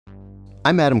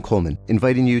I'm Adam Coleman,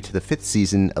 inviting you to the 5th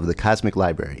season of the Cosmic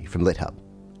Library from LitHub.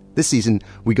 This season,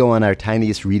 we go on our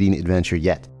tiniest reading adventure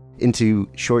yet, into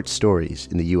short stories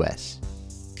in the U.S.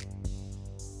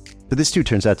 But this too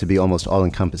turns out to be almost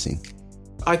all-encompassing.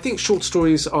 I think short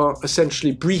stories are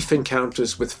essentially brief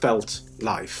encounters with felt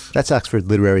life. That's Oxford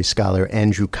literary scholar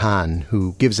Andrew Kahn,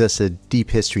 who gives us a deep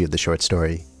history of the short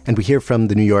story. And we hear from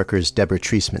The New Yorker's Deborah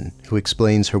Treisman, who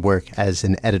explains her work as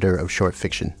an editor of short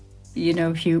fiction. You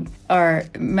know, if you are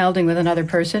melding with another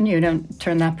person, you don't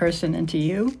turn that person into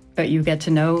you, but you get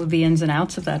to know the ins and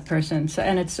outs of that person. So,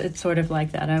 and it's sort of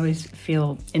like that. I always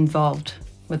feel involved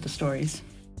with the stories.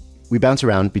 We bounce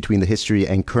around between the history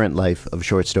and current life of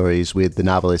short stories with the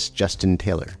novelist Justin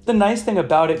Taylor. The nice thing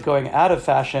about it going out of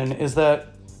fashion is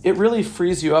that it really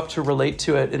frees you up to relate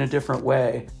to it in a different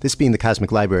way. This being the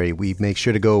Cosmic Library, we make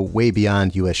sure to go way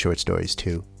beyond U.S. short stories,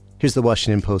 too. Here's the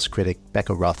Washington Post critic,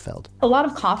 Becca Rothfeld. A lot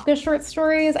of Kafka short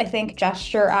stories, I think,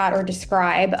 gesture at or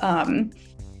describe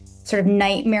sort of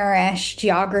nightmarish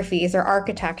geographies or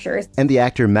architectures. And the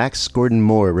actor Max Gordon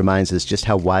Moore reminds us just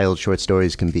how wild short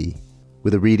stories can be,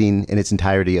 with a reading in its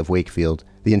entirety of Wakefield,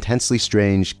 the intensely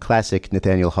strange, classic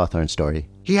Nathaniel Hawthorne story.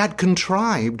 He had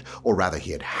contrived, or rather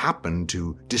he had happened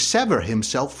to dissever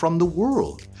himself from the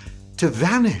world, to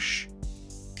vanish.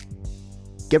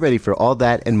 Get ready for all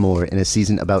that and more in a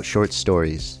season about short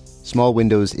stories, small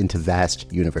windows into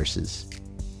vast universes.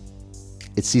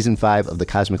 It's season 5 of the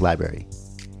Cosmic Library,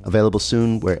 available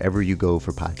soon wherever you go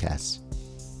for podcasts.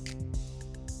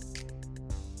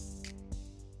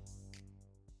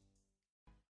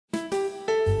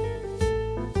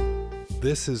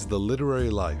 This is The Literary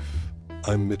Life.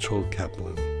 I'm Mitchell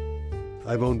Kaplan.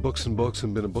 I've owned books and books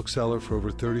and been a bookseller for over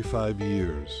 35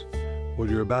 years. What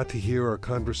you're about to hear are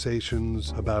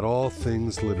conversations about all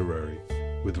things literary,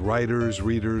 with writers,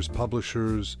 readers,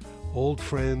 publishers, old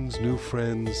friends, new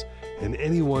friends, and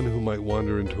anyone who might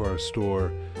wander into our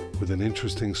store with an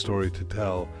interesting story to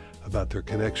tell about their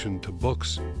connection to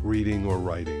books, reading, or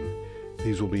writing.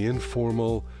 These will be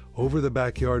informal,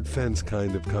 over-the-backyard fence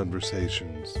kind of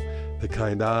conversations, the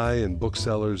kind I and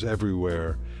booksellers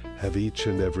everywhere have each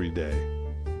and every day.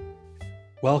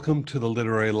 Welcome to The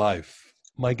Literary Life.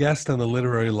 My guest on The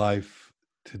Literary Life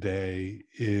today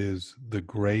is the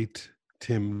great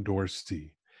Tim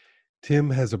Dorsey. Tim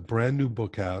has a brand new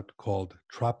book out called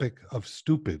Tropic of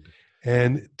Stupid.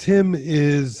 And Tim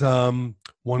is one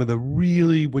of the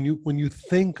really, when you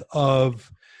think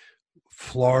of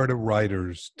Florida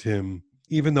writers, Tim,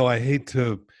 even though I hate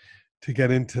to get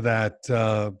into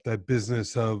that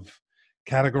business of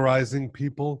categorizing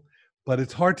people, but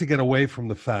it's hard to get away from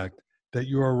the fact that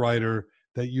you're a writer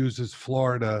that uses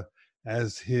Florida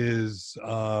as his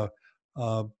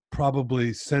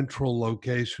probably central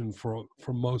location for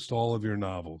most all of your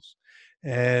novels.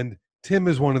 And Tim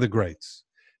is one of the greats.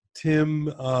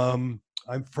 Tim,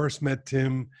 I first met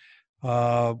Tim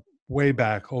way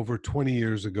back over 20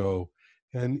 years ago,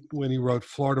 and when he wrote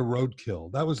Florida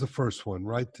Roadkill. That was the first one,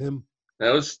 right, Tim?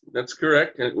 That's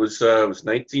correct. It was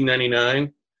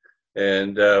 1999,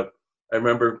 and I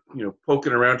remember,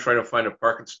 poking around trying to find a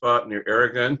parking spot near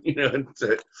Aragon, and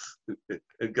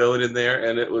going in there.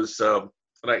 And it was, and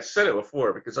I said it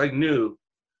before because I knew,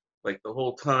 like, the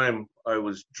whole time I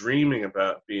was dreaming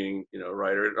about being, a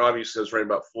writer. And obviously, I was writing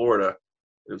about Florida.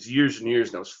 It was years and years,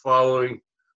 and I was following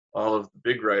all of the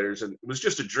big writers, and it was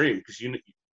just a dream because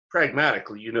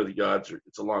pragmatically, the odds are,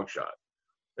 it's a long shot.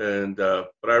 And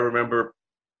but I remember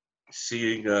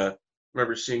seeing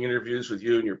interviews with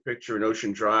you and your picture in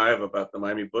Ocean Drive about the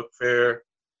Miami Book Fair.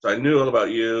 So I knew all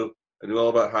about you. I knew all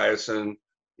about Hyacinth,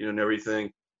 and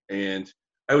everything. And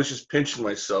I was just pinching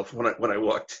myself when I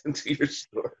walked into your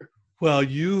store. Well,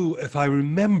 if I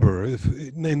remember, in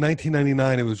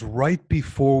 1999, it was right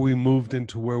before we moved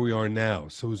into where we are now.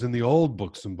 So it was in the old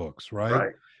Books and Books, right?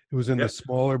 Right. It was in the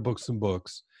smaller Books and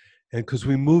Books. And because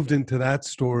we moved into that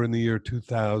store in the year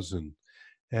 2000.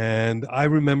 And I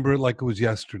remember it like it was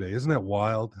yesterday. Isn't that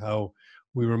wild how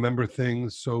we remember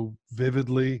things so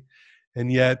vividly?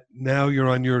 And yet now you're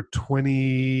on your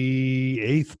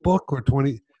 28th book or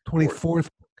 24th book.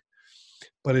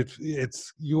 But it's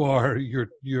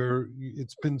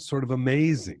been sort of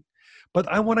amazing. But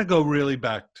I want to go really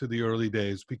back to the early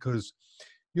days because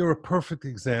you're a perfect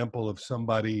example of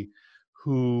somebody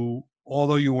who,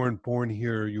 although you weren't born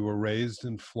here, you were raised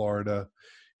in Florida.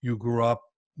 You grew up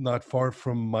not far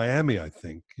from Miami, I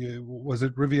think. Was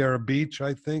it Riviera Beach,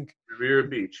 I think? Riviera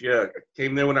Beach, yeah. I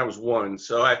came there when I was 1.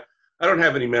 So I don't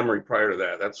have any memory prior to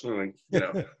that. That's when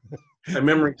my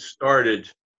memory started,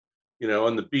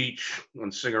 on the beach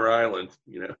on Singer Island,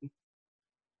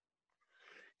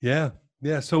 Yeah.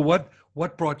 Yeah. So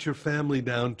what brought your family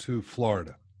down to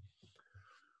Florida?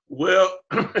 Well,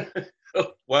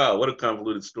 wow, what a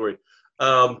convoluted story.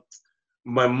 Um,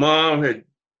 my mom had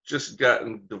just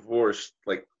gotten divorced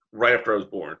like right after I was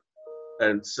born,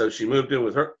 and so she moved in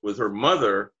with her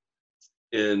mother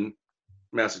in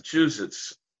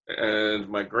Massachusetts, and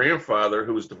my grandfather,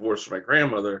 who was divorced from my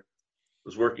grandmother,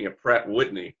 was working at Pratt and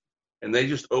Whitney, and they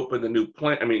just opened a new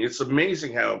plant. I mean, it's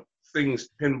amazing how things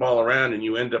pinball around and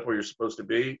you end up where you're supposed to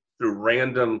be through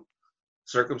random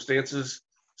circumstances.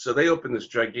 So they opened this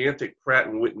gigantic Pratt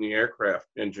and Whitney aircraft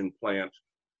engine plant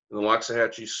in the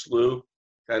Waxahachie Slough,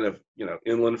 kind of,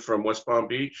 inland from West Palm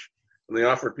Beach, and they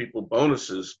offered people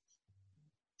bonuses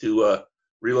to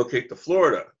relocate to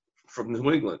Florida from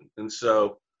New England. And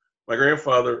so my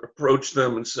grandfather approached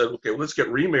them and said, "Okay, well, let's get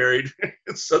remarried."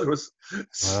 so there was,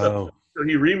 Wow. so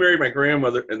he remarried my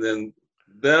grandmother, and then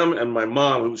them and my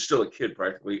mom, who was still a kid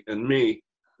practically, and me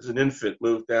as an infant,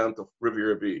 moved down to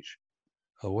Riviera Beach.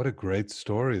 Oh, what a great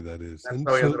story that is. That's And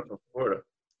how I ended up in Florida.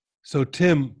 so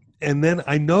Tim, and then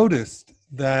I noticed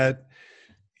that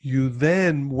you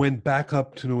then went back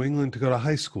up to New England to go to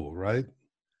high school, right?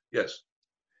 Yes.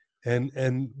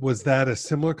 And was that a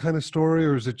similar kind of story,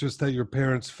 or is it just that your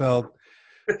parents felt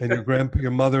and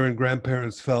your mother and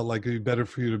grandparents felt like it'd be better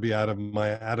for you to be out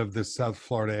of this South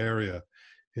Florida area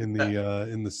in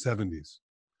the 70s?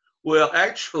 Well,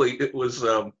 actually, it was.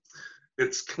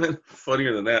 It's kind of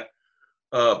funnier than that.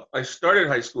 I started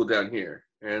high school down here,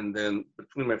 and then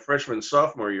between my freshman and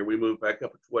sophomore year, we moved back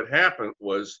up. What happened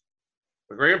was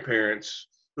my grandparents,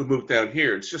 who moved down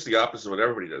here, it's just the opposite of what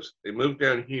everybody does. They moved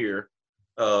down here,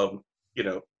 um,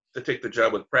 to take the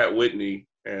job with Pratt Whitney,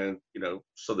 and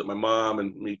so that my mom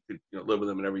and me could live with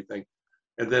them and everything.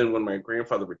 And then when my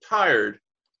grandfather retired,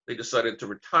 they decided to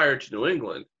retire to New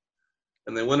England,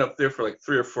 and they went up there for like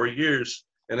 3 or 4 years.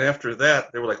 And after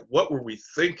that, they were like, "What were we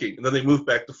thinking?" And then they moved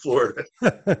back to Florida.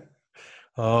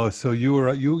 Oh, so you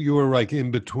were like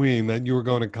in between that. You were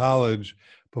going to college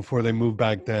before they moved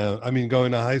back down. I mean,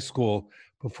 going to high school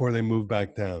before they moved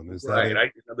back down. Is that Right.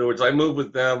 it? In other words, I moved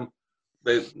with them,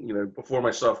 before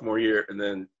my sophomore year, and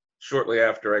then shortly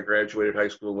after I graduated high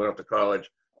school and went up to college,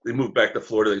 they moved back to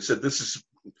Florida. They said, "This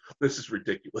is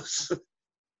ridiculous."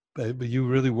 But you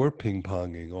really were ping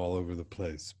ponging all over the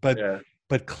place. But Yeah.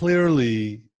 but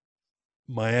clearly,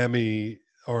 Miami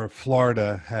or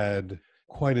Florida had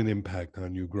quite an impact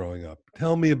on you growing up.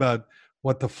 Tell me about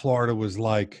what the Florida was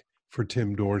like for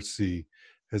Tim Dorsey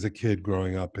as a kid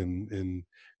growing up in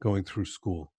going through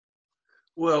school.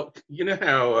 Well, you know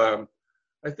how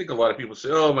I think a lot of people say,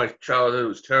 "Oh, my childhood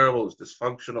was terrible. It was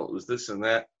dysfunctional. It was this and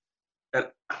that."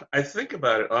 And I think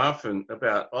about it often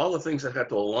about all the things that had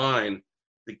to align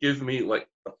to give me like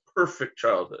a perfect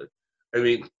childhood. I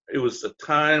mean, it was the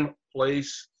time,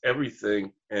 place,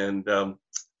 everything. And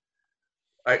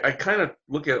I kind of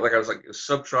look at it like I was like a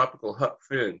subtropical Huck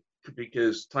Finn,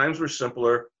 because times were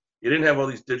simpler. You didn't have all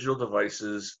these digital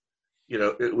devices.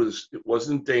 It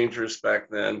wasn't dangerous back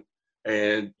then.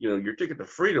 And, your ticket to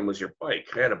freedom was your bike.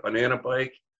 I had a banana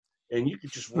bike, and you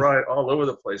could just ride all over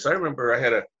the place. I remember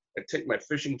I'd take my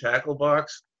fishing tackle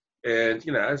box, and,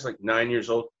 I was like 9 years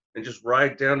old, and just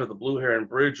ride down to the Blue Heron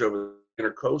Bridge over the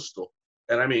intercoastal.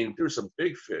 And I mean, there were some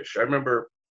big fish. I remember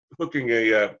hooking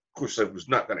of course, I was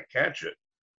not going to catch it,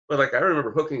 but like I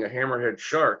remember hooking a hammerhead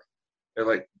shark and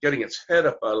like getting its head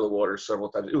up out of the water several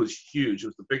times. It was huge. It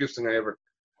was the biggest thing I ever.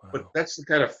 Wow. But that's the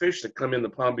kind of fish that come in the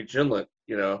Palm Beach Inlet,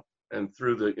 and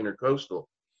through the intercoastal.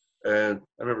 And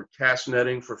I remember cast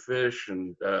netting for fish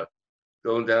and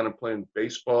going down and playing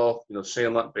baseball,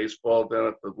 sandlot baseball down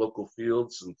at the local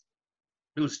fields. And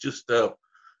it was just,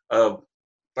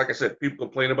 like I said, people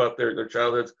complain about their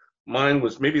childhoods. Mine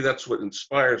was, maybe that's what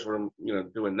inspires what I'm,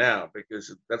 doing now,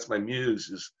 because that's my muse,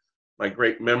 is my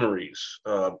great memories.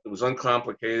 It was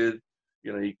uncomplicated.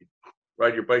 You could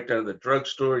ride your bike down to the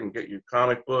drugstore and get your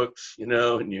comic books, and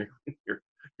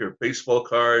your baseball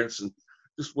cards and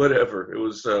just whatever. It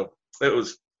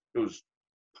was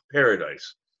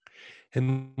paradise.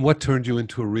 And what turned you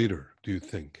into a reader, do you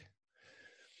think?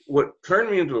 What turned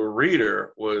me into a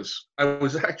reader was I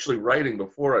was actually writing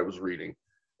before I was reading.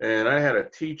 And I had a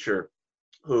teacher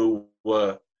who,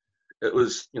 it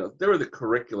was, there were the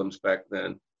curriculums back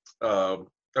then. I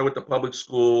went to public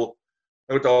school.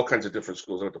 I went to all kinds of different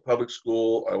schools. I went to public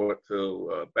school. I went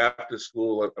to Baptist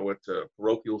school. I went to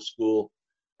parochial school.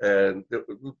 And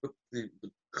the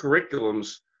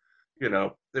curriculums,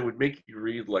 they would make you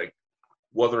read like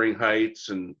Wuthering Heights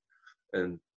and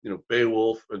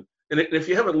Beowulf. And if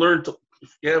you haven't learned to,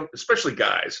 if you have, especially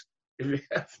guys, if you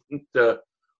haven't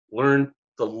learned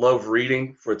to love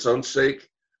reading for its own sake,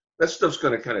 that stuff's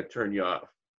going to kind of turn you off.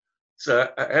 So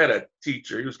I had a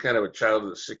teacher. He was kind of a child of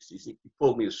the '60s. He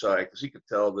pulled me aside because he could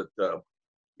tell that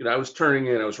I was turning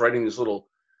in. I was writing these little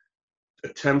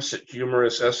attempts at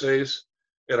humorous essays,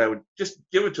 and I would just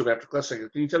give it to him after class. I go,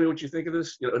 "Can you tell me what you think of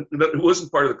this?" It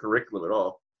wasn't part of the curriculum at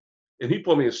all. And he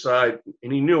pulled me aside,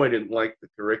 and he knew I didn't like the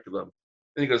curriculum.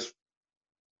 And he goes,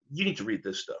 "You need to read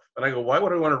this stuff." And I go, "Why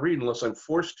would I want to read unless I'm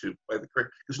forced to by the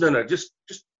curriculum?" He goes, "No,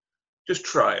 just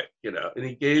try it." And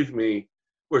he gave me,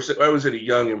 of course, I was at a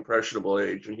young, impressionable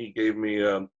age, and he gave me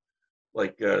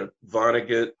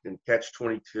Vonnegut and Catch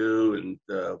 22 and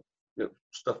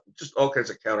stuff, just all kinds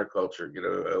of counterculture.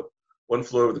 One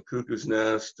Flew Over the Cuckoo's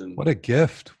Nest, and What a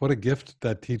gift! What a gift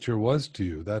that teacher was to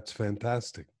you. That's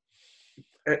fantastic.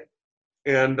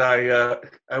 and I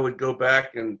would go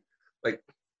back and like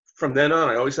from then on,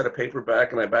 I always had a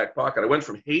paperback in my back pocket. I went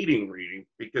from hating reading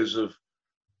because of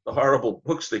the horrible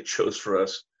books they chose for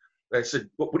us. I said,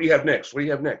 what do you have next? What do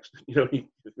you have next? He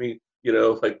gave me,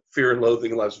 like Fear and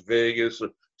Loathing in Las Vegas,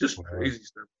 just crazy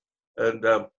stuff. And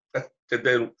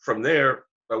then from there,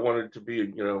 I wanted to be,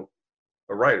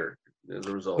 a writer as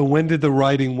a result. So when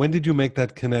did you make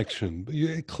that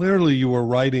connection? Clearly you were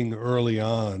writing early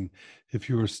on if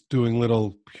you were doing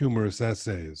little humorous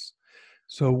essays.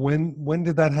 So when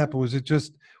did that happen?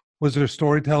 Was there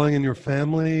storytelling in your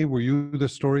family? Were you the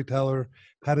storyteller?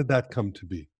 How did that come to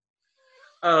be?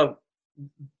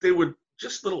 They were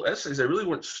just little essays. They really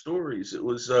weren't stories. It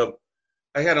was,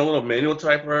 I had a little manual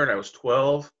typewriter and I was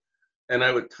 12 and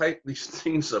I would type these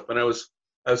things up, and I was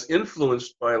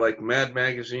influenced by like Mad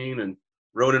Magazine and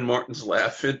Ronan Martin's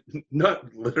Laugh-In, not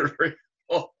literary,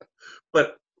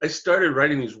 but I started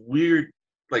writing these weird,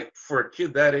 like for a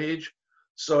kid that age.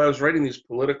 So I was writing these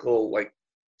political like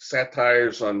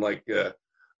satires on like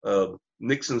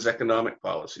Nixon's economic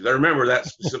policies. I remember that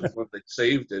specific one. They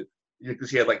saved it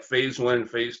because he had like phase 1 and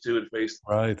phase 2 and phase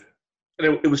 3. Right.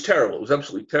 And it was terrible. It was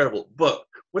absolutely terrible. But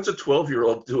what's a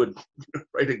 12-year-old doing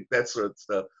writing that sort of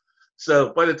stuff?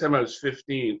 So by the time I was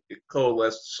 15, it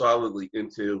coalesced solidly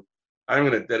into, I'm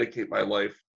going to dedicate my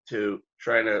life to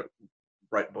trying to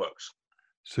write books.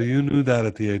 So you knew that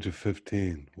at the age of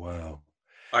 15. Wow.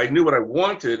 I knew what I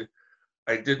wanted.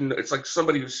 I didn't. It's like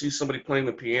somebody who sees somebody playing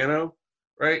the piano,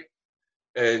 right?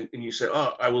 And you say,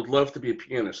 "Oh, I would love to be a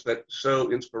pianist. That's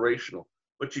so inspirational."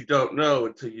 But you don't know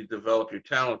until you develop your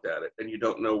talent at it, and you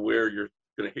don't know where you're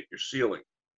going to hit your ceiling.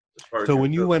 So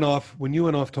when you went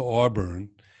off to Auburn,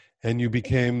 and you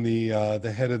became the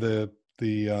head of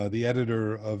the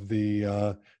editor of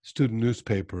the student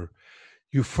newspaper,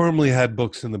 you firmly had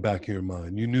books in the back of your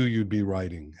mind. You knew you'd be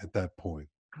writing at that point.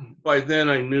 By then,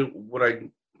 I knew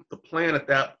the plan at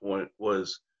that point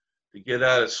was to get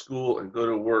out of school and go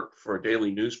to work for a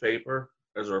daily newspaper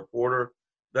as a reporter.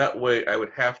 That way, I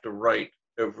would have to write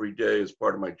every day as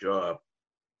part of my job.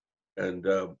 And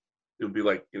it would be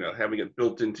like, having it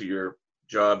built into your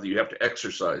job that you have to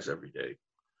exercise every day.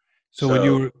 So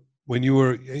when you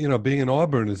were, being in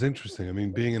Auburn is interesting. I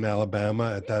mean, being in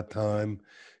Alabama at that time,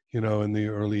 in the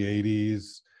early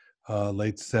 80s,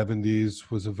 late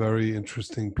 70s was a very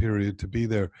interesting period to be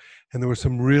there. And there were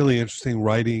some really interesting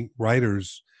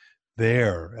writers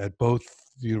there at both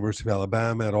the University of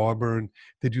Alabama, at Auburn.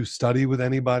 Did you study with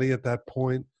anybody at that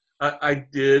point? I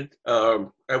did.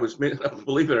 I was,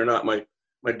 believe it or not, my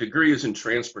degree is in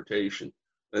transportation.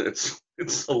 It's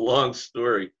a long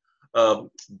story,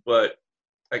 but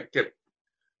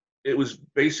it was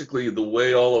basically the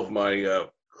way all of my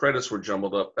credits were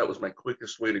jumbled up. That was my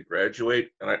quickest way to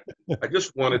graduate, and I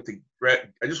just wanted to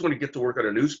get to work on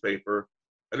a newspaper.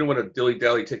 I didn't want to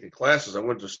dilly-dally taking classes. I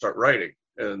wanted to start writing,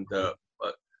 and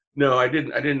but no, I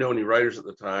didn't know any writers at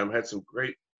the time. I had some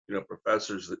great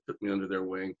professors that took me under their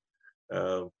wing,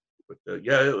 but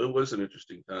yeah, it was an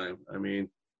interesting time. I mean,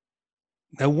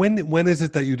 now when is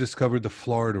it that you discovered the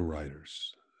Florida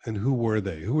writers, and who were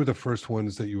they? Who were the first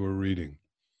ones that you were reading?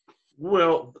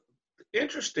 Well, the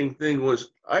interesting thing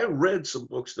was I read some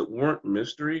books that weren't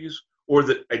mysteries, or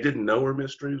that I didn't know were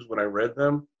mysteries when I read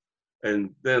them.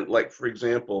 And then, like, for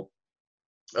example,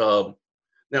 now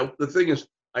the thing is,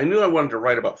 I knew I wanted to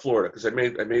write about Florida because I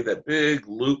made that big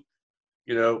loop,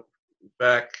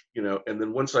 back, and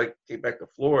then once I came back to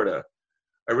Florida,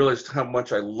 I realized how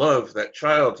much I loved that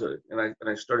childhood, and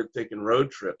I started taking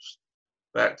road trips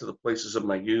back to the places of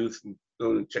my youth and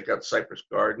going and check out Cypress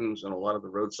Gardens and a lot of the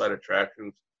roadside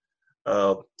attractions.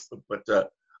 But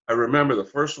I remember the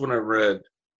first one I read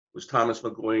was Thomas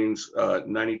McGuane's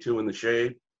 92 in the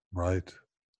Shade. Right.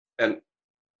 And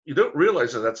you don't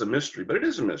realize that that's a mystery, but it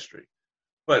is a mystery.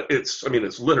 But it's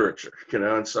literature,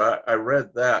 and so I read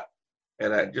that,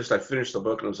 and I finished the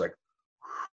book and I was like,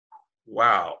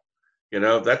 wow.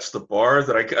 That's the bar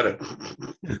that I gotta,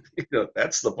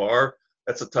 that's the bar.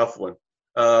 That's a tough one.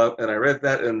 And I read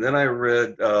that, and then I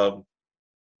read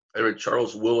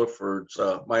Charles Willeford's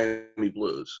Miami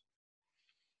Blues,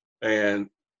 and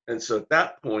so at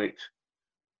that point,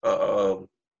 God,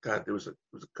 there was a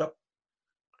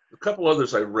couple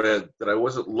others I read that I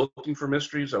wasn't looking for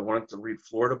mysteries. I wanted to read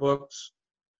Florida books,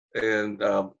 and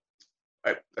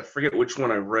I forget which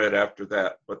one I read after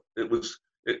that, but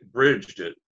it bridged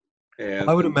it. And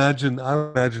I would imagine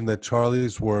that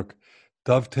Charlie's work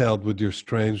dovetailed with your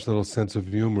strange little sense of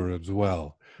humor as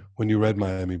well when you read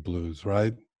Miami Blues,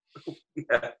 right?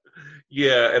 yeah,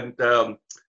 yeah, and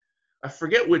I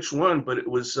forget which one, but it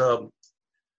was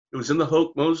in the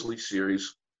Hope Mosley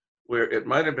series, where it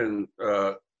might have been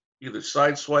either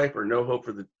Sideswipe or New Hope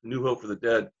for the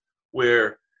Dead,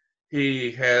 where he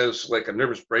has like a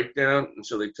nervous breakdown, and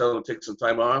so they tell him to take some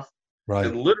time off, Right.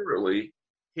 and literally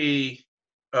he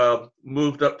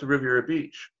moved up to Riviera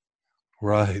Beach.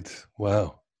 Right.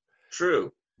 Wow.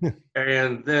 True.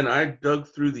 And then I dug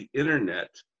through the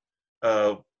internet,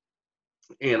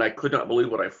 and I could not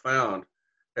believe what I found.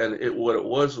 And what it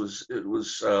was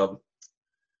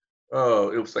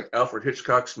like Alfred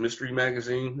Hitchcock's Mystery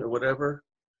Magazine or whatever,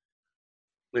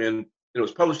 and it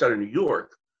was published out of New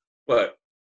York, but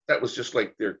that was just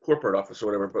like their corporate office or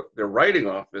whatever. But their writing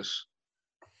office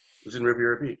was in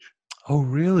Riviera Beach. Oh,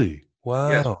 really? Wow.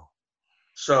 Yes.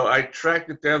 So I tracked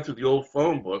it down through the old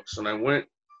phone books, and I went,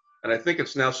 and I think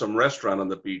it's now some restaurant on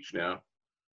the beach now.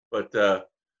 But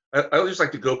I just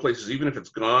like to go places, even if it's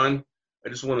gone. I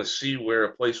just want to see where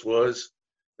a place was.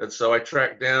 And so I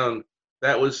tracked down,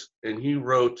 and he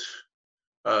wrote,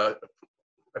 I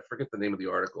forget the name of the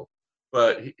article,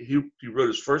 but he wrote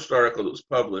his first article that was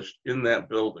published in that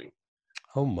building.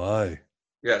 Oh my.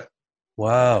 Yeah.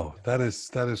 Wow. That's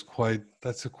quite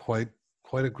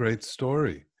a great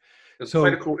story. It's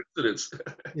quite a coincidence.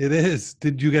 It is.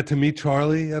 Did you get to meet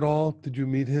Charlie at all? Did you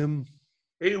meet him?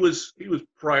 He was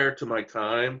prior to my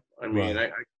time. I mean,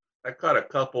 Right. I caught a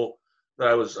couple that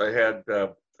I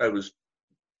was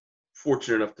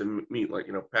fortunate enough to meet, like,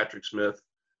 Patrick Smith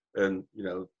and,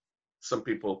 some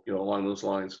people, along those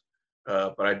lines.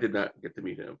 But I did not get to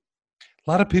meet him.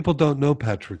 A lot of people don't know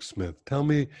Patrick Smith.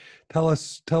 Tell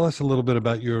us a little bit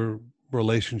about your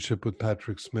relationship with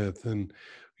Patrick Smith and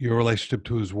your relationship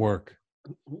to his work.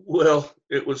 Well,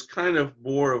 it was kind of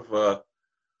more of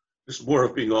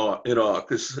being in awe,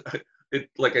 because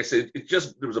like I said,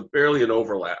 there was barely an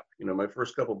overlap. My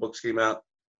first couple books came out,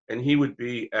 and he would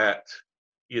be at,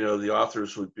 the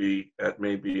authors would be at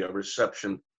maybe a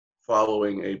reception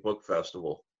following a book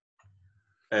festival,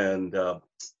 and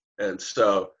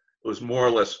so it was more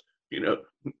or less,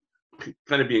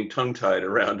 kind of being tongue-tied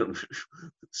around him.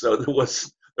 So there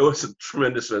wasn't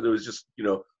tremendous. There was just,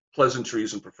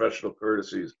 pleasantries and professional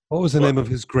courtesies. What was the name of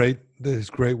his great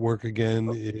work again?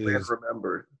 Land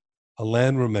Remembered. A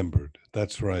Land Remembered.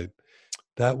 That's right.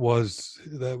 That was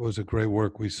a great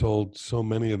work. We sold so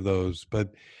many of those,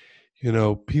 but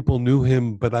people knew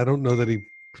him, but I don't know that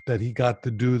he got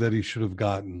the due that he should have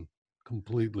gotten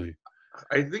completely.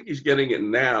 I think he's getting it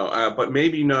now, but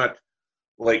maybe not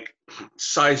like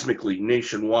seismically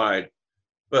nationwide.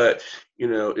 But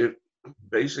if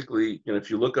basically, if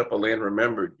you look up A Land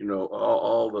Remembered,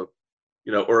 all the,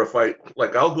 or if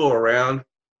I'll go around,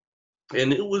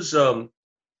 and it was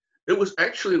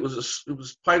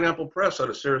Pineapple Press out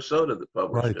of Sarasota that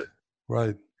published it.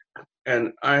 Right.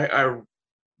 And I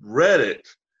read it,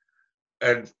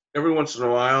 and every once in a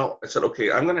while I said,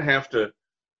 okay, I'm going to have to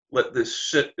let this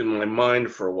sit in my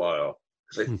mind for a while,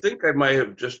 because I think I might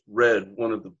have just read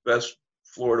one of the best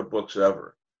Florida books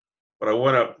ever. But I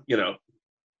went up,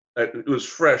 it was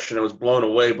fresh, and I was blown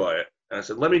away by it. And I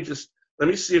said, let me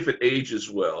see if it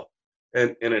ages well.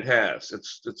 And it has.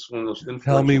 It's one of those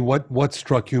influential. Tell me what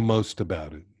struck you most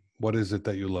about it. What is it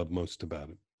that you love most about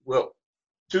it? Well,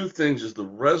 two things is the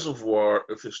reservoir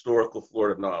of historical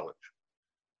Florida knowledge.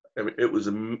 I mean, it was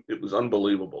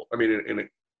unbelievable. I mean, and it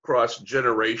crossed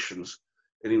generations,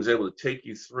 and he was able to take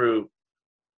you through,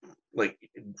 like,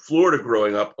 Florida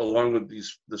growing up, along with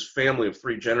this family of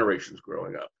 3 generations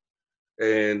growing up,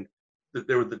 and that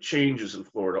there were the changes in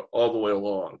Florida all the way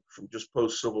along, from just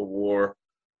post Civil War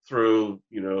through,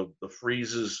 the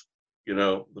freezes,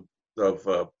 of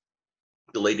the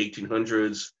late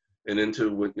 1800s, and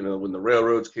into when the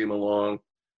railroads came along,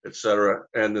 etc.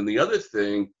 And then the other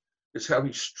thing is how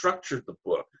he structured the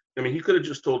book. I mean, he could have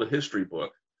just told a history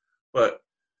book, but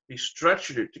he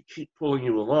structured it to keep pulling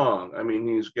you along. I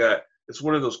mean, it's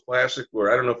one of those classic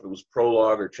where, I don't know if it was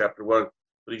prologue or chapter 1,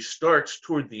 but he starts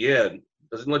toward the end.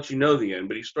 Doesn't let you know the end,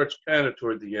 but he starts kind of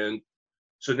toward the end.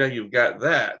 So now you've got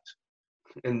that.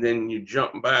 and then you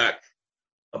jump back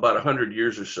about 100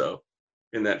 years or so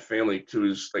in that family to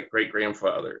his like great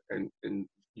grandfather, and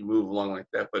you move along like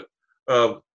that. But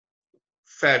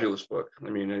fabulous book. I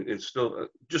mean, it's still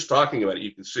just talking about it.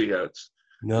 You can see how it's.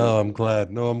 No, I'm glad.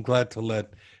 No, I'm glad to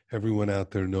let everyone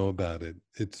out there know about it.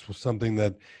 It's something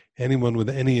that anyone with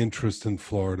any interest in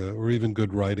Florida or even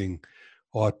good writing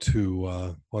ought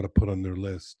to put on their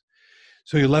list.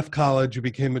 So you left college, you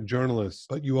became a journalist,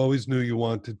 but you always knew you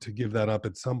wanted to give that up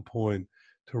at some point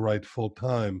to write full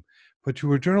time. But you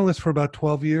were a journalist for about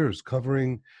 12 years,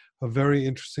 covering a very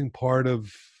interesting part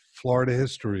of Florida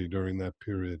history during that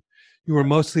period. You were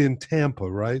mostly in Tampa,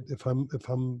 right? If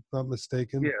I'm not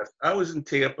mistaken. Yes, I was in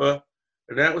Tampa,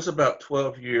 and that was about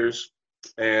 12 years.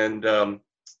 And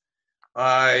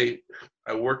I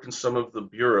worked in some of the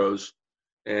bureaus,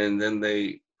 and then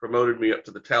they promoted me up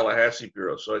to the Tallahassee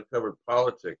bureau. So I covered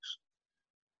politics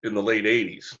in the late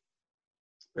 80s.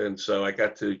 And so I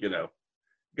got to,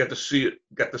 got to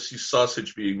see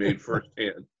sausage being made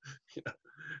firsthand.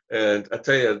 And I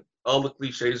tell you, all the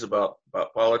cliches about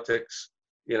politics,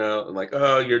 and like,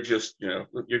 oh, you're just,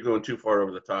 you're going too far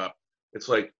over the top. It's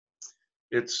like,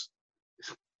 it's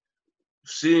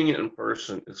seeing it in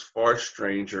person is far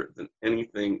stranger than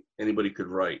anything anybody could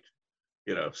write,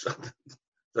 so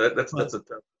that's a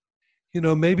tough.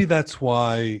 Maybe that's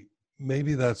why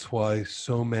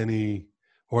so many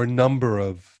or a number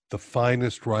of the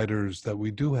finest writers that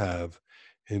we do have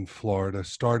in Florida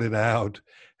started out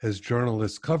as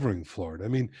journalists covering Florida. I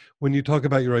mean, when you talk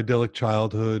about your idyllic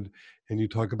childhood and you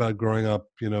talk about growing up,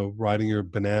 riding your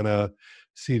banana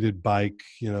seated bike,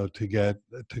 to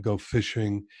go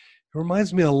fishing, it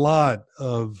reminds me a lot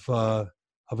of a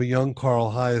young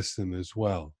Carl Hiaasen as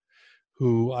well,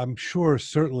 who I'm sure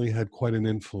certainly had quite an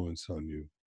influence on you.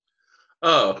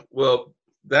 Oh, well,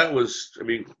 that was, I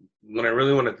mean, when I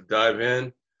really wanted to dive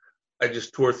in, I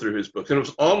just tore through his books. And it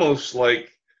was almost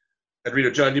like I'd read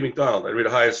a John D. MacDonald, I'd read a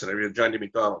Hiaasen, I'd read a John D.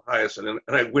 MacDonald, Hiaasen,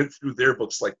 and I went through their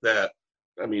books like that.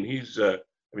 I mean, he was a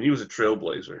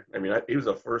trailblazer. I mean, he was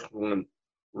the first one,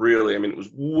 really. I mean, it was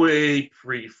way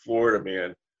pre-Florida,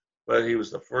 man, but he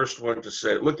was the first one to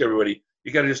say, look, everybody,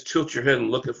 you got to just tilt your head and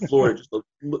look at Florida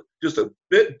just a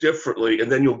bit differently,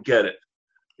 and then you'll get it,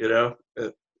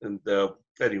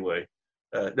 Anyway,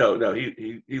 no,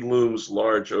 he looms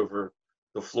large over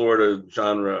the Florida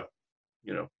genre,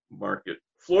 market.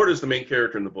 Florida is the main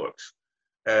character in the books,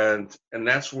 and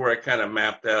that's where I kind of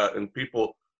mapped out. And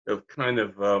people have kind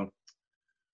of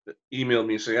emailed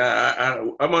me saying,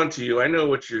 "I'm on to you. I know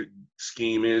what your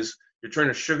scheme is. You're trying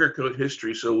to sugarcoat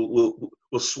history, so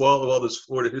we'll swallow all this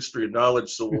Florida history and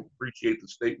knowledge, so we'll appreciate the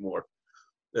state more."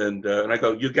 And I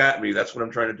go, "You got me. That's what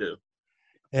I'm trying to do."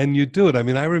 And you do it. I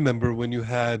mean, I remember when you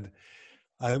had,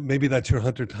 maybe that's your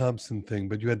Hunter Thompson thing,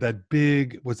 but you had that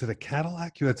big, was it a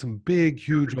Cadillac? You had some big,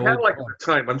 huge old Cadillac at the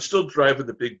time. I'm still driving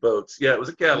the big boats. Yeah, it was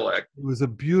a Cadillac. It was a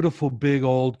beautiful, big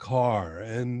old car.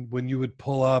 And when you would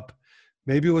pull up,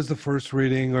 maybe it was the first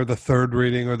reading or the third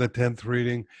reading or the 10th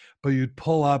reading, but you'd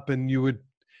pull up and you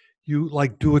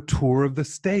like do a tour of the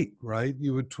state, right?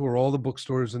 You would tour all the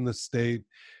bookstores in the state.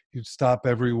 You'd stop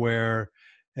everywhere.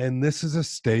 And this is a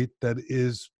state that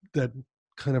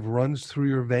kind of runs through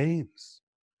your veins.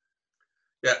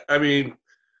 Yeah, I mean,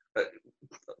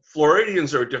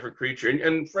 Floridians are a different creature,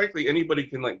 and frankly, anybody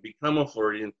can like become a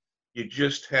Floridian. You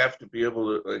just have to be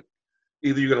able to like,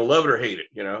 either you're going to love it or hate it,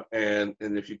 And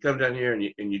if you come down here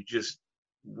and you just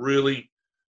really,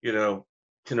 can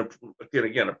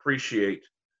again appreciate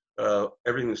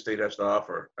everything the state has to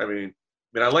offer. I mean,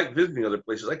 I like visiting other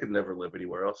places. I could never live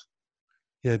anywhere else.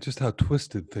 Yeah, just how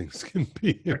twisted things can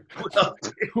be here.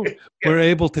 We're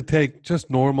able to take just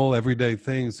normal, everyday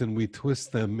things and we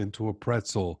twist them into a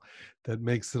pretzel that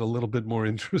makes it a little bit more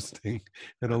interesting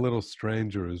and a little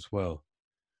stranger as well.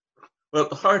 Well,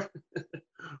 the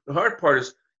hard part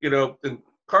is, and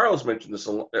Carl's mentioned this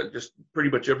a lot, just pretty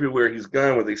much everywhere he's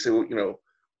gone, where they say, well,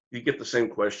 you get the same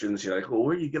questions. You're like, well,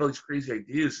 where do you get all these crazy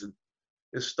ideas? And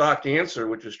his stock answer,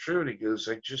 which is true, and he goes,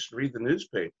 I just read the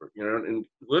newspaper, and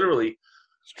literally,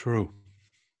 it's true.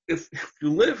 If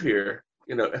you live here,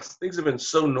 things have been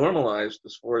so normalized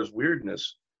as far as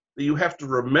weirdness that you have to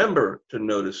remember to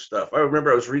notice stuff. I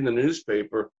remember I was reading the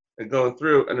newspaper and going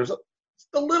through, and there's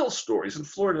the little stories in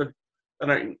Florida,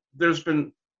 and this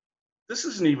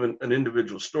isn't even an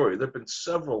individual story. There've been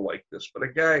several like this, but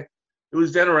a guy who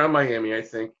was down around Miami, I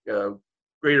think,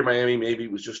 greater Miami, maybe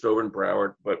was just over in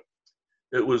Broward, but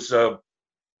it was,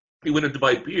 he went in to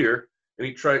buy beer, and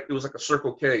it was like a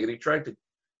Circle K, and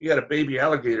he had a baby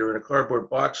alligator in a cardboard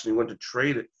box, and he wanted to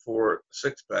trade it for a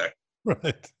 6-pack.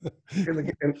 Right.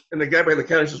 And the guy behind the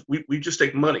counter says, we just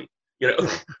take money.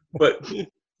 But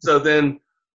so then,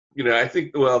 I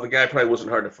think, well, the guy probably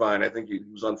wasn't hard to find. I think he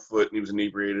was on foot and he was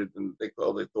inebriated, and they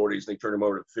called the authorities and they turned him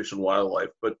over to Fish and Wildlife.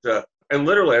 But and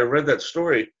literally, I read that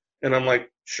story and I'm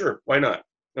like, sure, why not?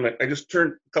 And I just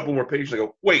turned a couple more pages and I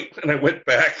go, wait, and I went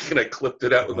back and I clipped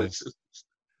it out with my sisters.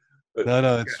 But,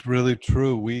 No, it's really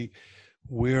true.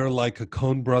 We're like a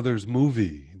Coen Brothers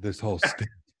movie. This whole state.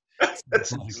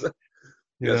 That's Like,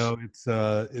 yes.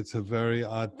 it's a very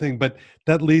odd thing. But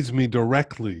that leads me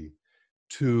directly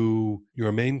to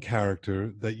your main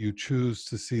character that you choose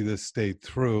to see this state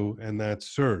through, and that's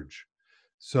Serge.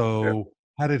 So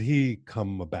how did he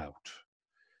come about?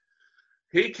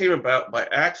 He came about by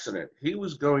accident. He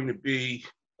was going to be,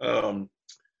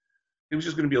 he was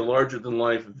just going to be a larger than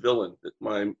life villain that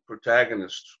my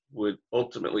protagonist would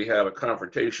ultimately have a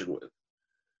confrontation with.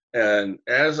 And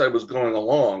as I was going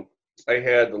along, I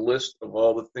had the list of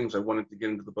all the things I wanted to get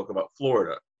into the book about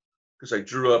Florida, because I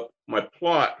drew up, my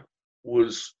plot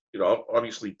was,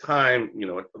 obviously time,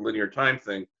 a linear time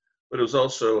thing, but it was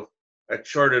also, I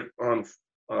charted on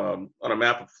a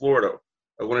map of Florida.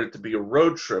 I wanted it to be a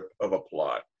road trip of a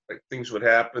plot, like things would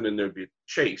happen and there'd be a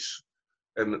chase.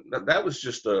 And that was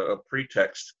just a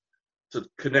pretext to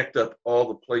connect up all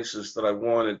the places that I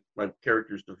wanted my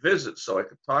characters to visit so I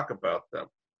could talk about them.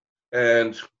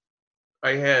 And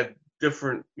I had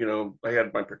different, I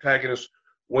had my protagonist,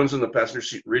 one's in the passenger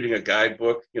seat reading a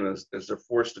guidebook, as they're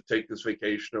forced to take this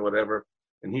vacation or whatever,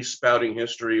 and he's spouting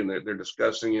history and they're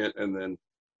discussing it, and then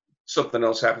something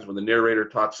else happens when the narrator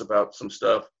talks about some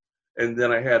stuff. And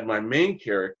then I had my main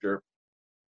character,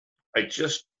 I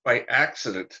just by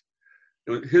accident,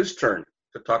 it was his turn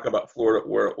to talk about Florida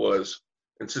where it was.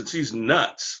 And since he's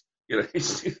nuts,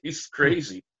 he's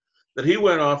crazy, that he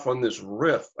went off on this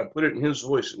riff. I put it in his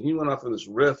voice, and he went off on this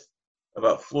riff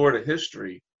about Florida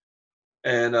history.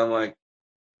 And I'm like,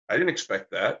 I didn't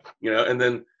expect that, and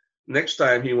then next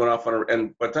time he went off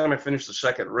and by the time I finished the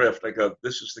second riff, I go,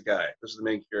 this is the guy, this is the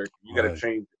main character. You got to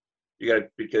change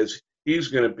it. Because he's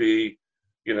going to be,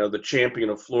 the champion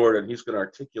of Florida, and he's going to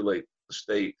articulate the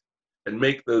state and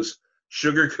make those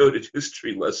sugar-coated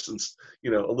history lessons, a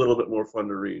little bit more fun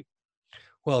to read.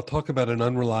 Well, talk about an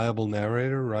unreliable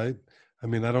narrator, right? I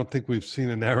mean, I don't think we've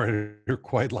seen a narrator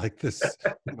quite like this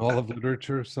in all of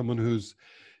literature. Someone who's,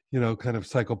 kind of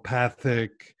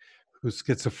psychopathic, who's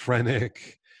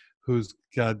schizophrenic, who's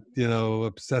got,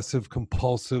 obsessive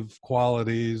compulsive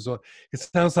qualities. It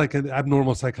sounds like an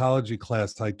abnormal psychology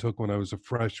class I took when I was a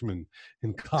freshman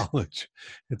in college.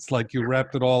 It's like you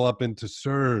wrapped it all up into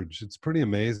Serge. It's pretty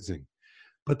amazing.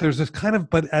 But there's this kind of,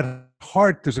 but at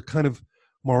heart, there's a kind of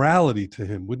morality to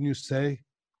him, wouldn't you say?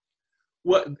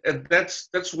 Well, and that's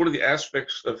one of the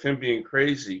aspects of him being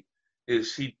crazy,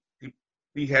 is he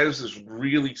has this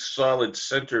really solid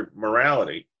centered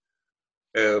morality,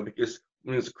 because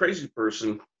when he's a crazy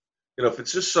person, if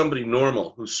it's just somebody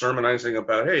normal who's sermonizing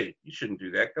about, hey, you shouldn't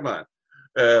do that, come on.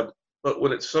 But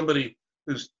when it's somebody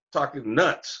who's talking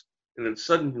nuts, and then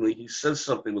suddenly he says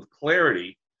something with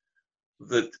clarity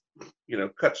that,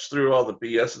 cuts through all the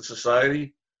BS in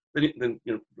society, then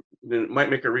it might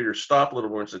make a reader stop a little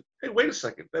more and say, hey, wait a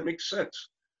second, that makes sense.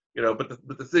 But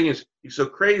the thing is, he's so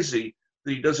crazy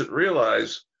that he doesn't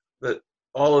realize that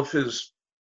all of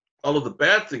the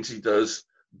bad things he does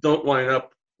don't line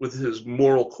up with his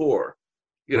moral core.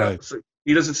 Right. So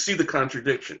he doesn't see the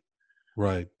contradiction.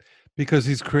 Right. Because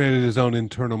he's created his own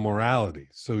internal morality.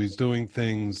 So he's doing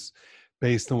things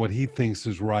based on what he thinks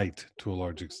is right to a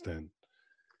large extent.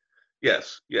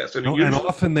 Yes. And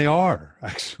often they are,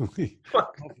 actually.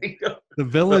 The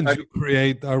villains you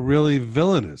create are really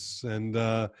villainous, and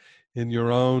in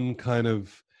your own kind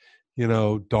of,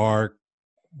 dark,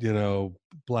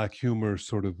 black humor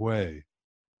sort of way.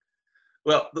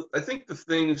 Well, I think the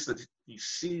things that he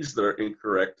sees that are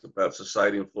incorrect about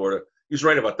society in Florida, he's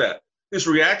right about that. His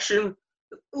reaction,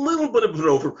 a little bit of an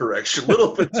overcorrection, a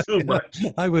little bit too much.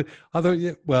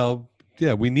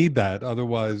 We need that.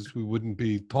 Otherwise, we wouldn't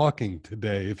be talking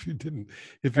today if you didn't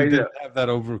have that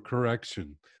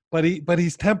overcorrection. But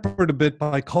he's tempered a bit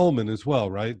by Coleman as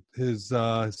well, right? His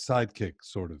sidekick,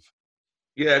 sort of.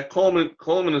 Yeah,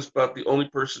 Coleman is about the only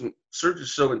person. Serge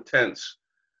is so intense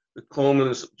that Coleman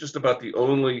is just about the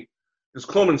only. Because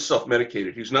Coleman's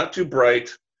self-medicated. He's not too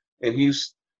bright,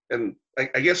 and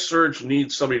I guess Serge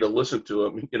needs somebody to listen to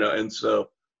him, And so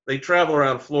they travel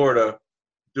around Florida,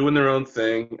 doing their own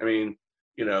thing. I mean,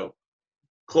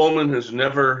 Coleman has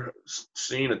never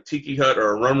seen a tiki hut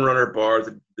or a rum runner bar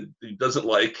that he doesn't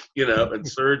like, and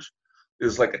Serge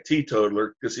is like a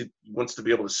teetotaler because he wants to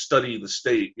be able to study the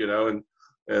state,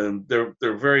 and they're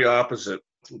very opposite,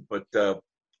 but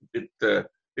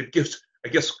it gives I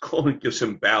guess Coleman gives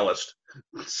him ballast,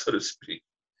 so to speak.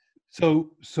 So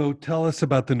tell us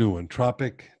about the new one,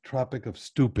 Tropic of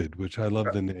Stupid, which I love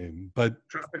the name. But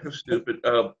Tropic of Stupid.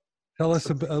 tell us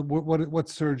about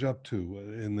what's Surge up to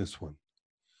in this one.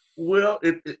 Well,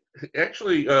 it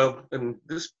actually, and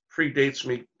this predates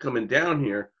me coming down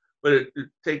here, but it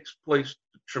takes place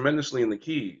tremendously in the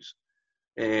Keys.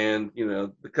 And,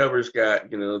 the cover's got,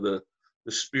 the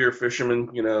spear fisherman,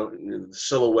 the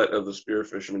silhouette of the spear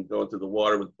fisherman going through the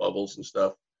water with bubbles and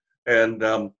stuff. And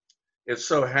it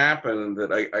so happened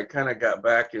that I kind of got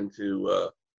back into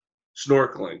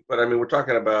snorkeling. But I mean, we're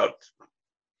talking about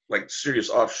like serious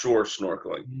offshore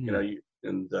snorkeling,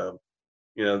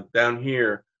 down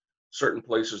here, certain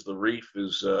places, the reef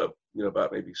is,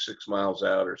 about maybe 6 miles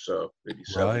out or so, maybe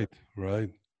 7. Right.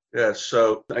 Yeah,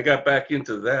 so I got back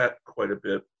into that quite a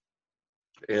bit.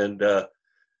 And a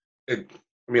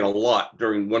lot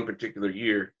during one particular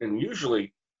year. And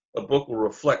usually a book will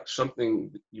reflect something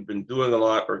that you've been doing a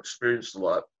lot or experienced a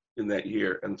lot in that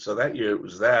year. And so that year it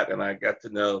was that, and I got to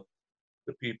know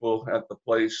the people at the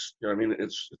place.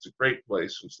 It's a great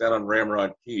place. It's down on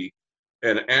Ramrod Key.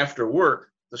 And after work,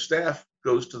 the staff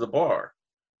goes to the bar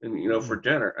and, for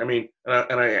dinner. And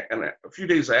a few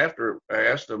days after, I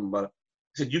asked them, I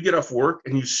said, you get off work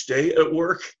and you stay at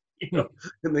work? And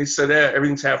they said,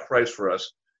 everything's half price for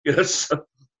us.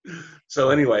 So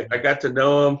anyway, I got to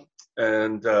know them,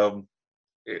 and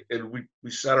we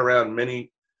sat around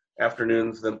many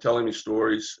afternoons, them telling me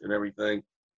stories and everything.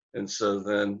 And so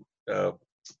then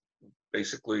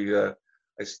basically, I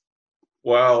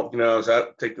was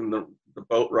out taking the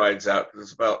boat rides out, because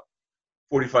it's about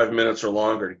 45 minutes or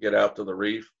longer to get out to the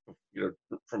reef,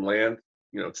 from land.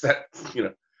 It's that,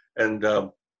 and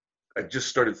I just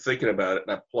started thinking about it,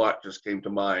 and that plot just came to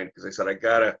mind, because I said, I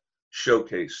gotta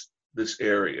showcase this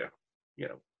area.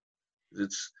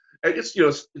 It's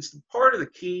the part of the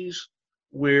Keys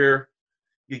where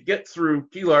you get through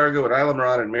Key Largo and Island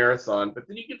Rod and Marathon, but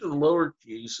then you get to the lower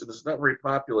Keys, and it's not very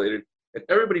populated, and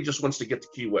everybody just wants to get to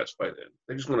Key West by then.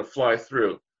 They just want to fly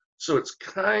through. So it's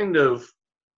kind of,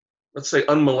 let's say,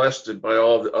 unmolested by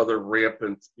all the other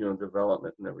rampant,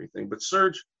 development and everything. But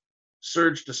Serge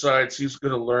decides he's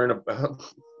going to learn about,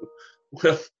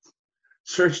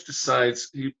 Serge decides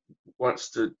he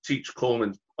wants to teach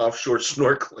Coleman offshore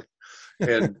snorkeling.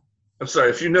 And I'm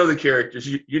sorry, if you know the characters,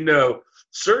 you know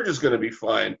Serge is going to be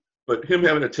fine, but him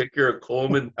having to take care of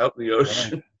Coleman out in the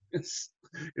ocean, it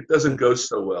doesn't go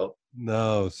so well.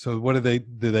 No. So what how do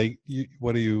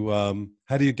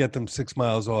you get them 6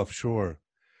 miles offshore?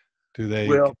 Do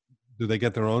they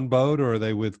get their own boat, or are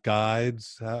they with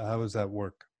guides? How does that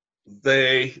work?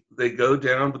 They go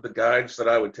down with the guides that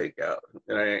I would take out,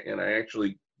 and I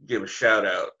actually give a shout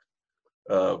out.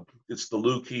 It's the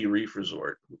Lou Key Reef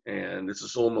Resort, and it's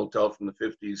this old motel from the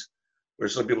 50s where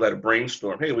some people had a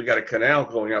brainstorm. Hey, we got a canal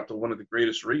going out to one of the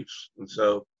greatest reefs, and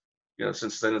so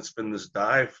since then it's been this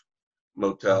dive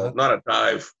motel, not a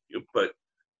dive, but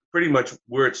pretty much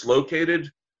where it's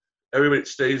located. Everybody that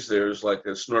stays there is like a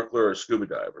snorkeler or a scuba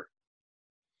diver,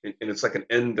 and it's like an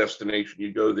end destination.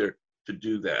 You go there to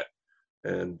do that,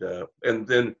 and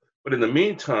then, but in the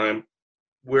meantime,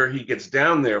 where he gets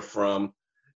down there from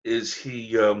is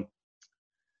he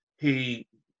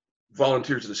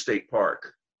volunteers at the state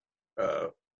park,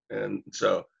 and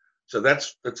so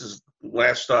that's his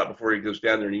last stop before he goes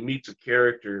down there, and he meets a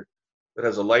character that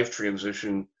has a life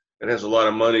transition and has a lot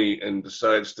of money and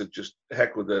decides to just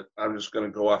heck with it. I'm just going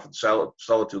to go off in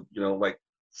solitude, like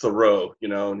Thoreau,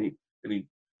 and he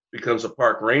becomes a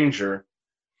park ranger.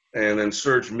 And then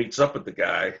Serge meets up with the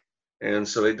guy, and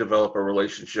so they develop a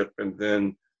relationship, and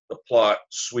then the plot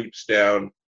sweeps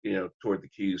down, toward the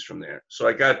Keys from there. So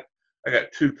I got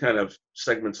two kind of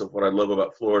segments of what I love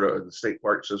about Florida: the state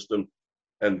park system,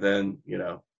 and then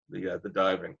the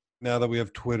diving. Now that we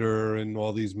have Twitter and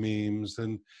all these memes,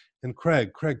 and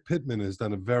Craig Pittman has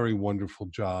done a very wonderful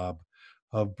job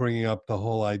of bringing up the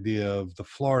whole idea of the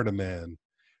Florida man.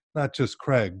 Not just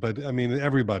Craig, but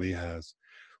everybody has.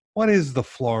 What is the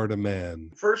Florida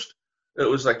man? First, it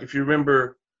was like, if you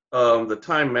remember the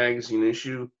Time magazine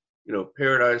issue,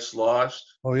 Paradise Lost.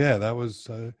 Oh yeah, that was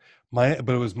but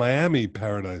it was Miami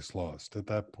Paradise Lost at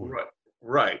that point.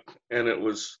 Right, and it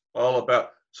was all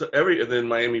about and then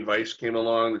Miami Vice came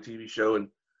along, the TV show, and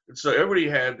so everybody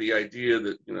had the idea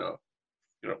that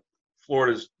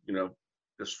Florida's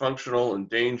dysfunctional and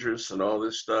dangerous and all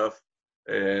this stuff.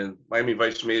 And Miami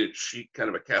Vice made it chic, kind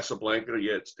of a Casablanca.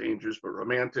 Yeah, it's dangerous, but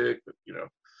romantic, but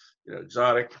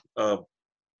exotic.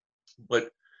 But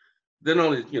then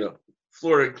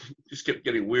Florida just kept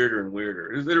getting weirder and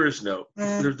weirder. There's no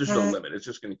limit. It's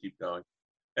just going to keep going.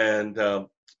 And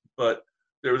but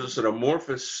there was just an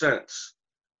amorphous sense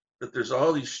that there's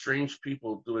all these strange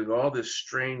people doing all this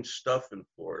strange stuff in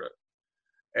Florida.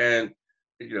 And,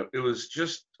 it was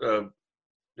just,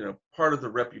 part of the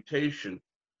reputation,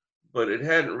 but it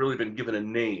hadn't really been given a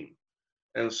name.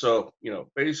 And so,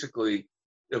 basically,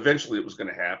 eventually it was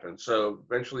going to happen. So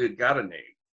eventually it got a name.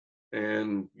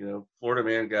 And, Florida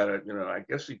Man got I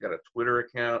guess he got a Twitter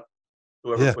account,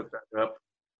 whoever put that up.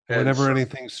 And whenever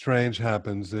anything strange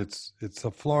happens, it's a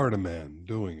Florida Man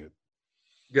doing it.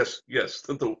 Yes,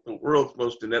 the world's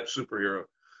most inept superhero.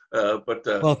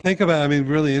 Well, think about,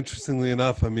 really interestingly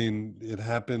enough, it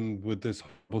happened with this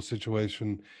whole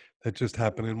situation that just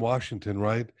happened in Washington,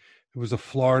 right? It was a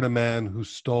Florida man who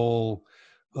stole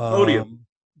podium.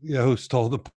 Who stole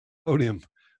the podium,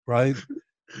 right?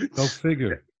 Go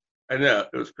figure. I know,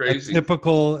 it was crazy.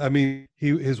 Typical.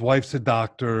 His wife's a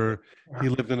doctor. He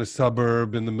lived in a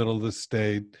suburb in the middle of the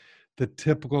state. The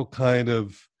typical kind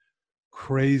of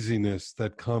craziness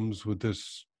that comes with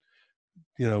this,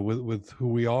 with who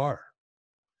we are.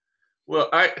 Well,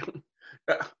 I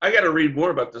got to read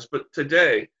more about this, but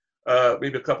today,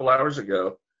 maybe a couple hours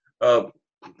ago,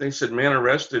 they said man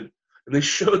arrested, and they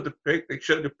showed the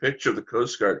picture of the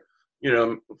Coast Guard.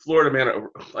 Florida man.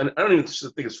 I don't even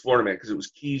think it's Florida man because it was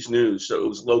Keys News, so it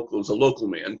was local. It was a local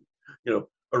man,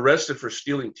 arrested for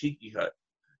stealing tiki hut,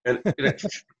 and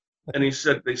and they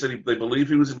said they believe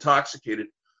he was intoxicated,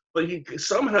 but he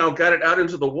somehow got it out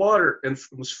into the water and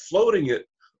was floating it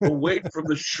away from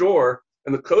the shore,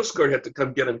 and the Coast Guard had to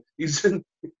come get him. He's in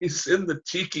the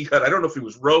tiki hut. I don't know if he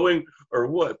was rowing or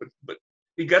what, but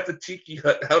he got the tiki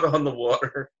hut out on the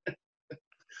water.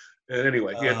 And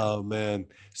anyway, oh man.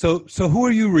 So who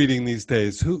are you reading these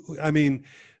days?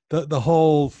 The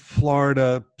whole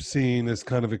Florida scene has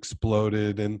kind of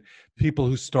exploded, and people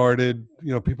who started,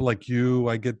 people like you,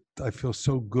 I feel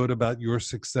so good about your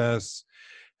success.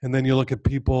 And then you look at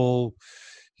people,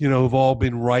 who've all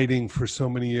been writing for so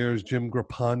many years, Jim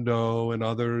Grappando and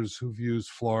others who've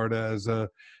used Florida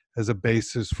as a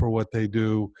basis for what they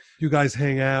do. You guys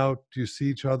hang out? Do you see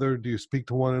each other? Do you speak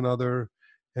to one another?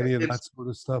 Any of that sort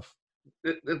of stuff?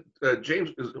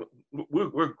 James,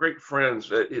 we're great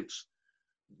friends.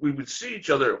 We would see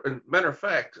each other. And matter of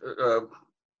fact,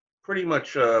 pretty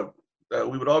much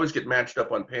we would always get matched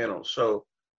up on panels. So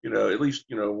at least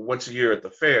once a year at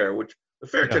the fair, which the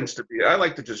fair tends to be. I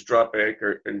like to just drop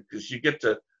anchor, and because you get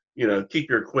to keep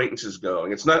your acquaintances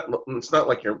going. It's not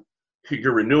like you're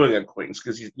renewing an acquaintance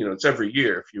because it's every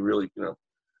year if you really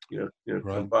right.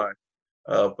 come by.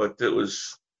 But it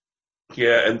was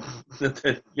and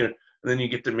then and then you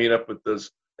get to meet up with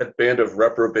that band of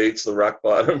reprobates, the Rock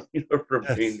Bottom, from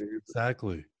Maine.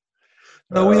 Exactly.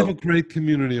 No, we have a great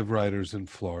community of writers in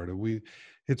Florida.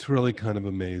 It's really kind of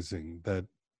amazing that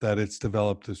it's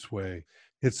developed this way.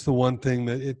 It's the one thing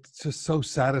that it's just so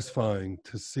satisfying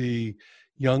to see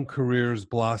young careers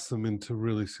blossom into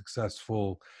really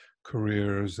successful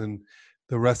careers, and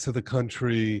the rest of the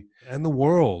country and the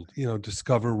world,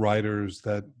 discover writers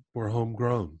that were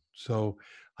homegrown. So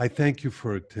I thank you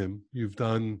for it, Tim. You've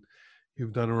done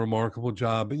a remarkable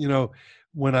job.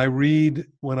 When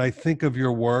I think of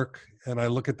your work and I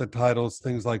look at the titles,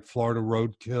 things like Florida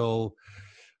Roadkill,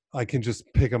 I can just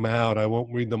pick them out. I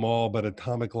won't read them all, but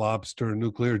Atomic Lobster,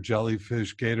 Nuclear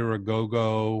Jellyfish, Gator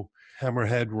A-Go-Go,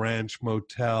 Hammerhead Ranch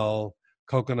Motel,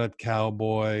 Coconut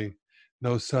Cowboy,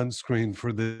 No Sunscreen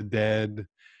for the Dead,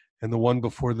 and the one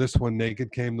before this one,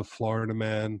 Naked Came the Florida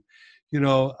Man.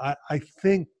 I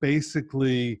think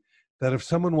basically that if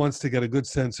someone wants to get a good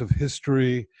sense of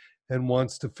history and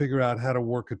wants to figure out how to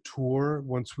work a tour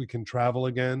once we can travel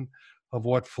again of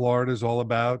what Florida is all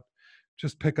about,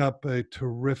 just pick up a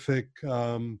terrific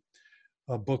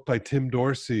a book by Tim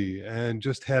Dorsey and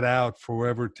just head out for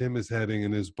wherever Tim is heading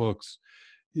in his books.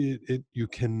 You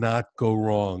cannot go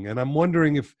wrong. And I'm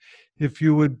wondering if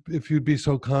you'd be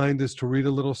so kind as to read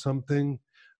a little something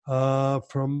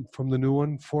from the new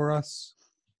one for us.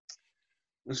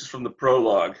 This is from the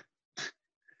prologue.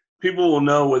 People will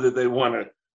know whether they want to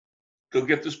go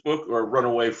get this book or run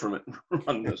away from it and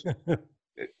run this.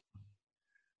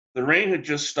 The rain had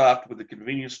just stopped when the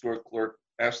convenience store clerk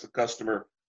asked the customer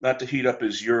not to heat up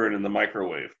his urine in the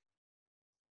microwave.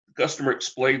 The customer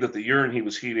explained that the urine he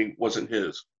was heating wasn't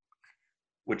his,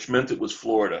 which meant it was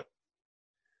Florida.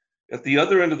 At the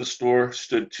other end of the store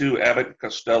stood two Abbott and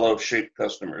Costello-shaped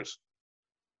customers.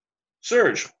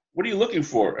 "Serge, what are you looking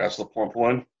for?" asked the plump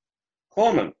one.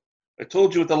 "Coleman, I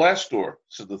told you at the last store,"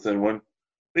 said the thin one.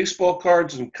 "Baseball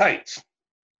cards and kites."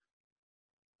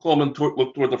 Coleman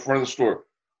looked toward the front of the store.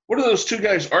 "What are those two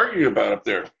guys arguing about up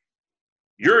there?"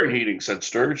 "Urine heating," said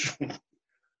Sturge.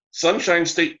 Sunshine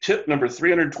State tip number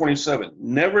 327.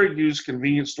 Never use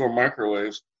convenience store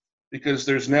microwaves because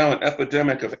there's now an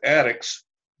epidemic of addicts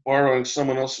borrowing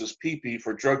someone else's pee-pee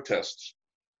for drug tests.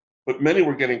 But many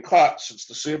were getting caught since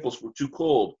the samples were too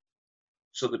cold.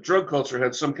 So the drug culture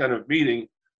had some kind of meeting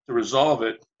to resolve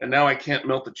it, and now I can't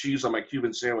melt the cheese on my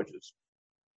Cuban sandwiches.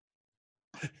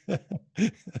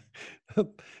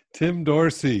 Tim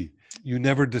Dorsey, you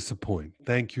never disappoint.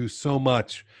 Thank you so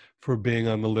much for being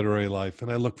on The Literary Life,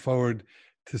 and I look forward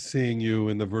to seeing you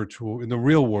in the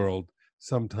real world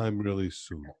sometime really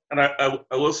soon. And I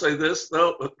will say this,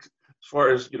 though, as far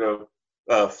as,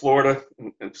 Florida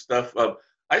and stuff,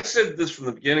 I said this from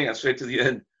the beginning, I say it to the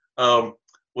end,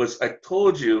 was I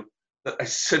told you that I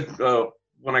said,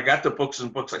 when I got to Books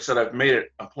and Books, I said, I've made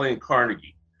it. I'm playing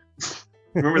Carnegie.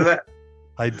 Remember that?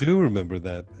 I do remember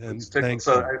that. And thanks.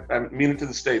 So I mean it to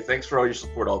this day. Thanks for all your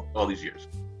support all these years.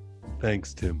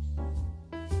 Thanks, Tim.